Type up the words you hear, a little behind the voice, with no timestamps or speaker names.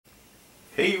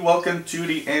Hey, welcome to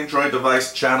the Android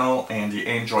device channel and the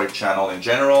Android channel in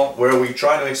general, where we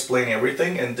try to explain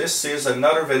everything, and this is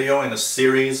another video in a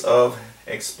series of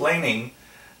explaining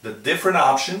the different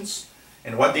options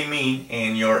and what they mean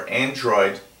in your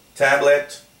Android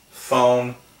tablet,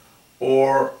 phone,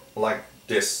 or like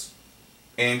this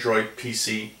Android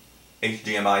PC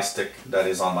HDMI stick that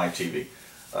is on my TV.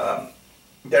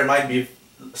 There might be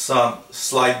some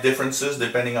slight differences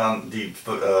depending on the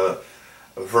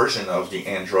version of the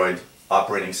Android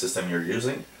operating system you're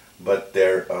using, but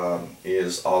there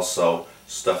is also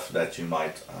stuff that you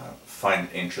might find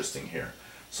interesting here.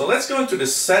 So let's go into the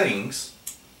settings.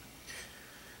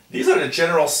 These are the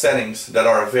general settings that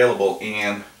are available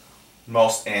in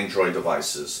most Android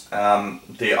devices.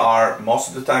 They are most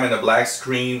of the time in a black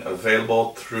screen,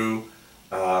 available through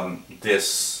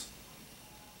this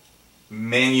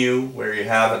menu where you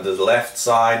have at the left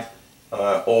side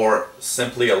or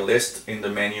simply a list in the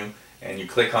menu, and you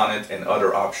click on it and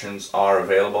other options are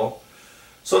available.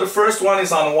 So the first one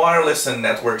is on wireless and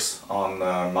networks on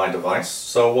my device.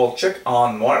 So we'll check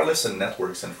on wireless and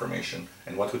networks information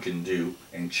and what we can do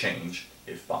and change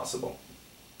if possible.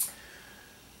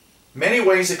 Many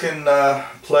ways you can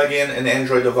plug in an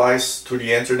Android device through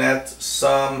the internet.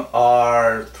 Some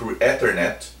are through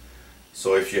Ethernet.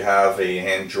 So if you have an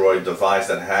Android device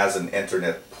that has an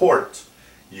Ethernet port,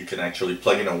 you can actually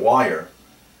plug in a wire.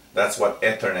 That's what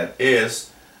Ethernet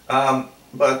is.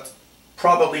 But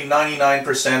probably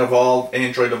 99% of all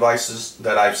Android devices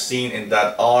that I've seen and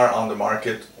that are on the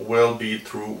market will be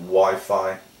through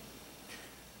Wi-Fi.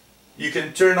 You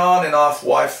can turn on and off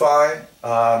Wi-Fi.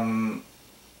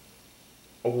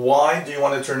 Why do you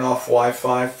want to turn off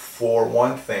Wi-Fi? For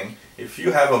one thing, if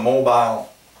you have a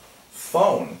mobile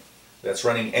phone that's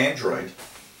running Android,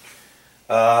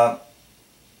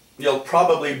 you'll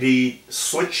probably be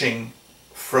switching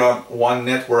from one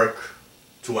network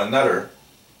to another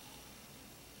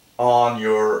on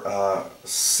your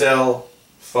cell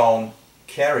phone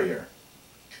carrier.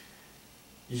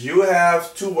 You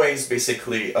have two ways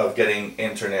basically of getting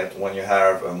internet when you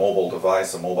have a mobile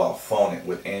device, a mobile phone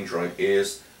with Android,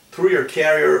 is through your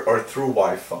carrier or through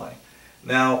Wi-Fi.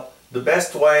 Now, the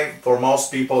best way for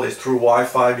most people is through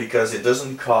Wi-Fi because it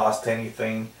doesn't cost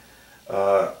anything,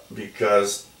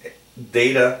 because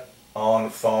data on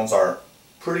phones are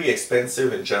pretty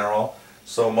expensive in general.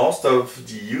 So most of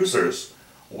the users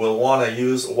will want to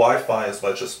use Wi-Fi as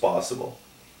much as possible.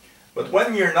 But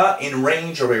when you're not in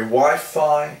range of a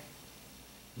Wi-Fi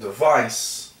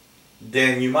device,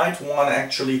 then you might want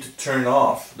actually to turn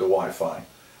off the Wi-Fi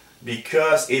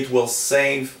because it will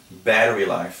save battery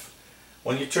life.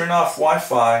 When you turn off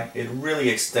Wi-Fi, it really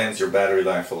extends your battery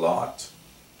life a lot.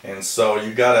 And so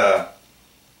you gotta,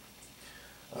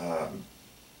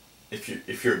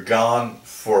 if you're gone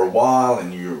for a while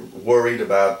and you're worried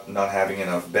about not having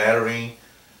enough battery,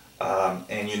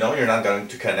 and you know you're not going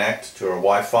to connect to a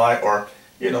Wi-Fi, or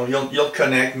you'll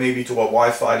connect maybe to a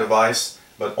Wi-Fi device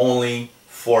but only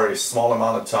for a small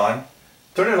amount of time,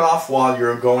 turn it off while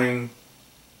you're going,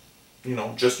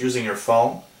 just using your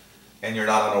phone and you're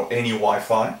not on any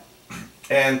Wi-Fi,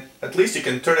 and at least you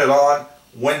can turn it on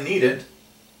when needed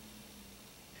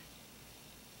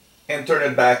and turn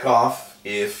it back off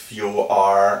if you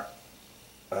are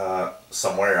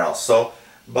somewhere else. So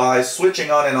by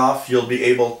switching on and off, you'll be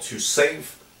able to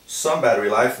save some battery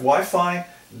life. Wi-Fi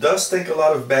does take a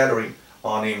lot of battery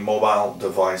on a mobile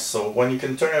device, so when you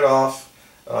can turn it off,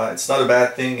 it's not a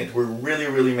bad thing. It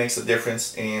really makes a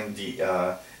difference in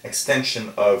the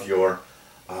extension of your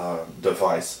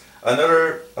device.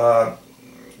 Another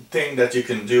thing that you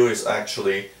can do is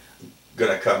actually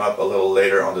gonna come up a little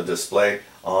later on the display,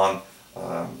 on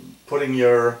putting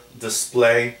your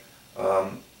display,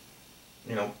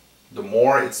 the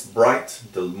more it's bright,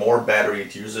 the more battery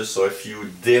it uses. So if you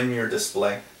dim your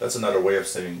display, that's another way of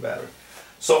saving battery.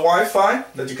 So Wi-Fi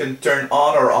that you can turn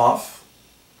on or off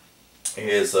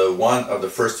is one of the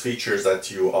first features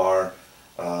that you are,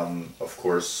 of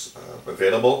course,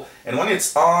 available. And when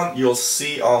it's on, you'll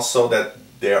see also that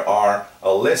there are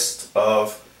a list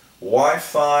of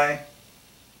Wi-Fi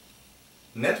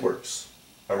networks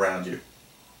around you.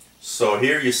 So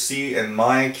here you see, in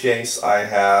my case, I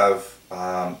have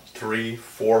 3,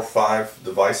 4, 5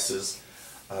 devices,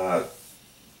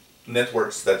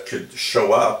 networks that could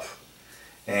show up.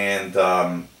 And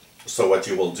so what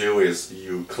you will do is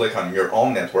you click on your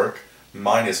own network.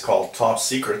 Mine is called Top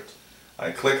Secret.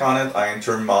 I click on it, I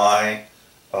enter my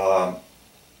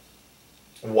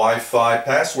Wi-Fi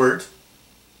password,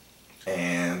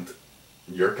 and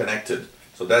you're connected.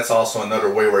 So that's also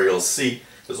another way where you'll see,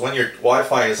 because when your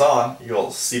Wi-Fi is on,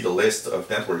 you'll see the list of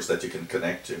networks that you can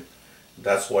connect to.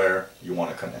 that's where you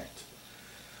want to connect.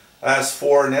 As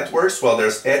for networks, well,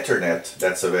 there's Ethernet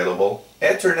that's available.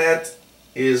 Ethernet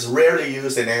is rarely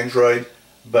used in Android,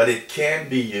 but it can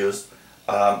be used.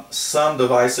 Some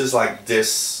devices like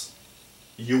this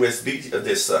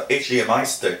HDMI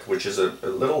stick, which is a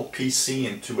little PC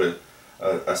into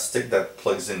a stick that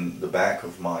plugs in the back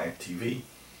of my TV,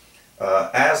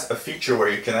 has a feature where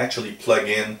you can actually plug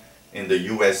in the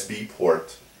USB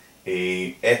port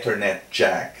a Ethernet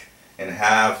jack and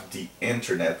have the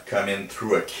internet come in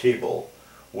through a cable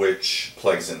which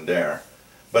plugs in there.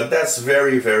 But that's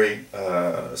very, very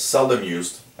seldom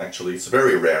used. Actually, it's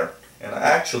very rare, and I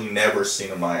actually never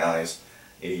seen in my eyes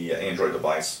a Android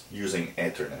device using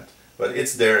Ethernet. But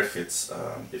it's there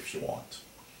if you want.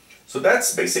 So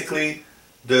that's basically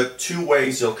the two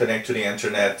ways you'll connect to the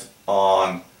internet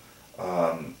on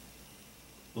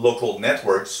local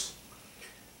networks.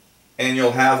 And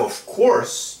you'll have, of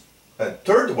course, a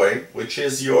third way, which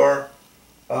is your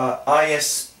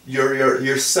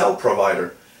your cell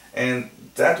provider, and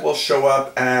that will show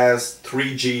up as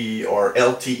 3G or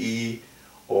LTE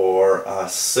or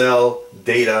cell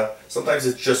data. Sometimes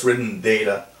it's just written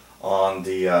data on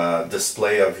the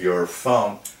display of your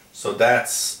phone. So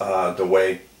that's the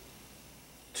way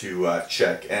to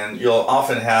check. And you'll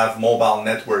often have mobile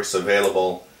networks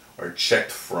available or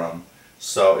checked from.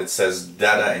 So it says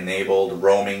data enabled,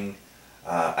 roaming,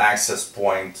 access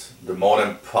point, the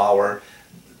modem power.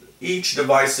 Each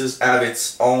devices have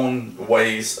its own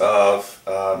ways of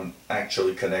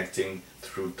actually connecting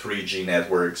through 3G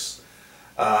networks.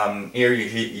 Here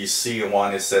you see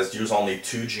one, it says use only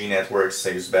 2G networks,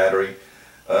 saves battery.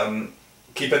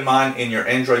 Keep in mind, in your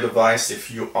Android device, if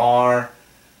you are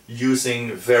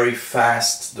using very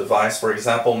fast device, for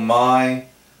example, my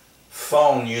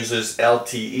phone uses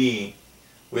LTE,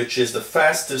 which is the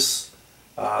fastest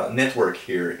network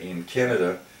here in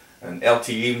Canada. And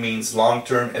LTE means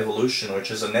long-term evolution, which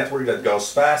is a network that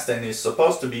goes fast and is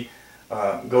supposed to be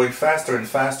going faster and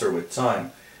faster with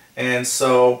time. And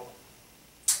so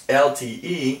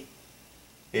LTE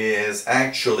is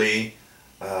actually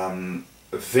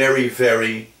very,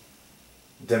 very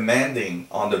demanding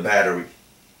on the battery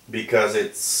because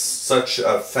it's such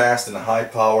a fast and high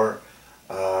power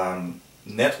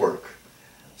network.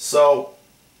 So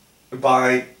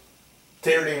by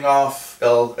turning off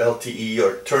LTE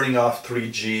or turning off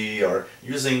 3G or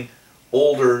using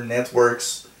older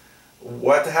networks,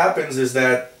 what happens is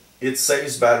that it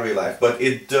saves battery life, but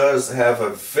it does have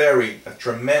a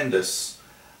tremendous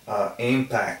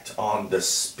impact on the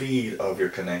speed of your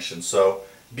connection. So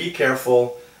be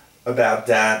careful about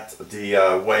that,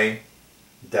 the way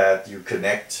that you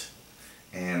connect,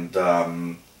 and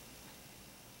the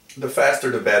faster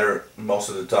the better most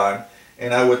of the time.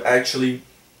 And I would actually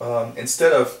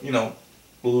instead of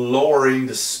lowering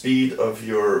the speed of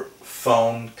your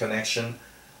phone connection,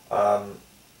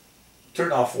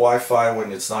 turn off Wi-Fi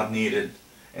when it's not needed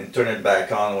and turn it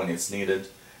back on when it's needed.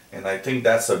 And I think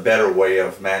that's a better way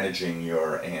of managing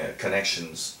your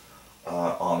connections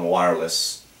on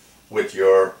wireless with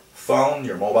your phone,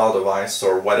 your mobile device,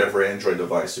 or whatever Android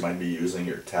device you might be using,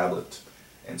 your tablet,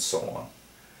 and so on.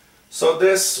 So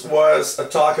this was a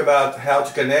talk about how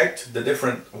to connect, the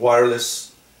different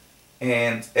wireless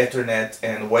and Ethernet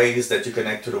and ways that you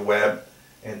connect to the web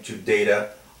and to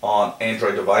data on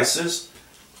Android devices.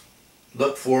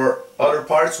 Look for other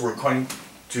parts. We're going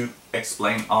to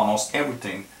explain almost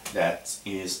everything that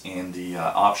is in the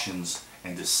options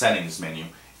and the settings menu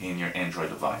in your Android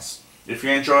device. If you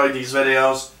enjoyed these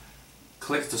videos,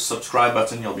 click the subscribe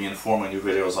button. You'll be informed when new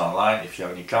videos online. If you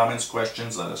have any comments,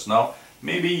 questions, let us know.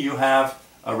 Maybe you have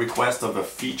a request of a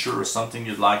feature or something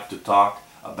you'd like to talk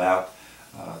about.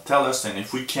 Tell us, and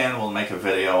if we can, we'll make a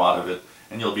video out of it,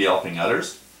 and you'll be helping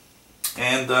others.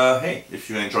 And hey, if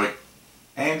you enjoy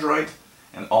Android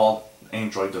and all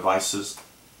Android devices,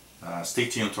 stay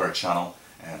tuned to our channel,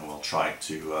 and we'll try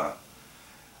to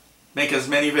make as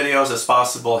many videos as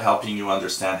possible helping you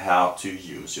understand how to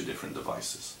use your different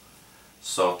devices.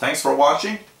 So thanks for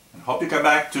watching, and hope you come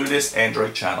back to this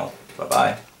Android channel.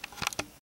 Bye-bye.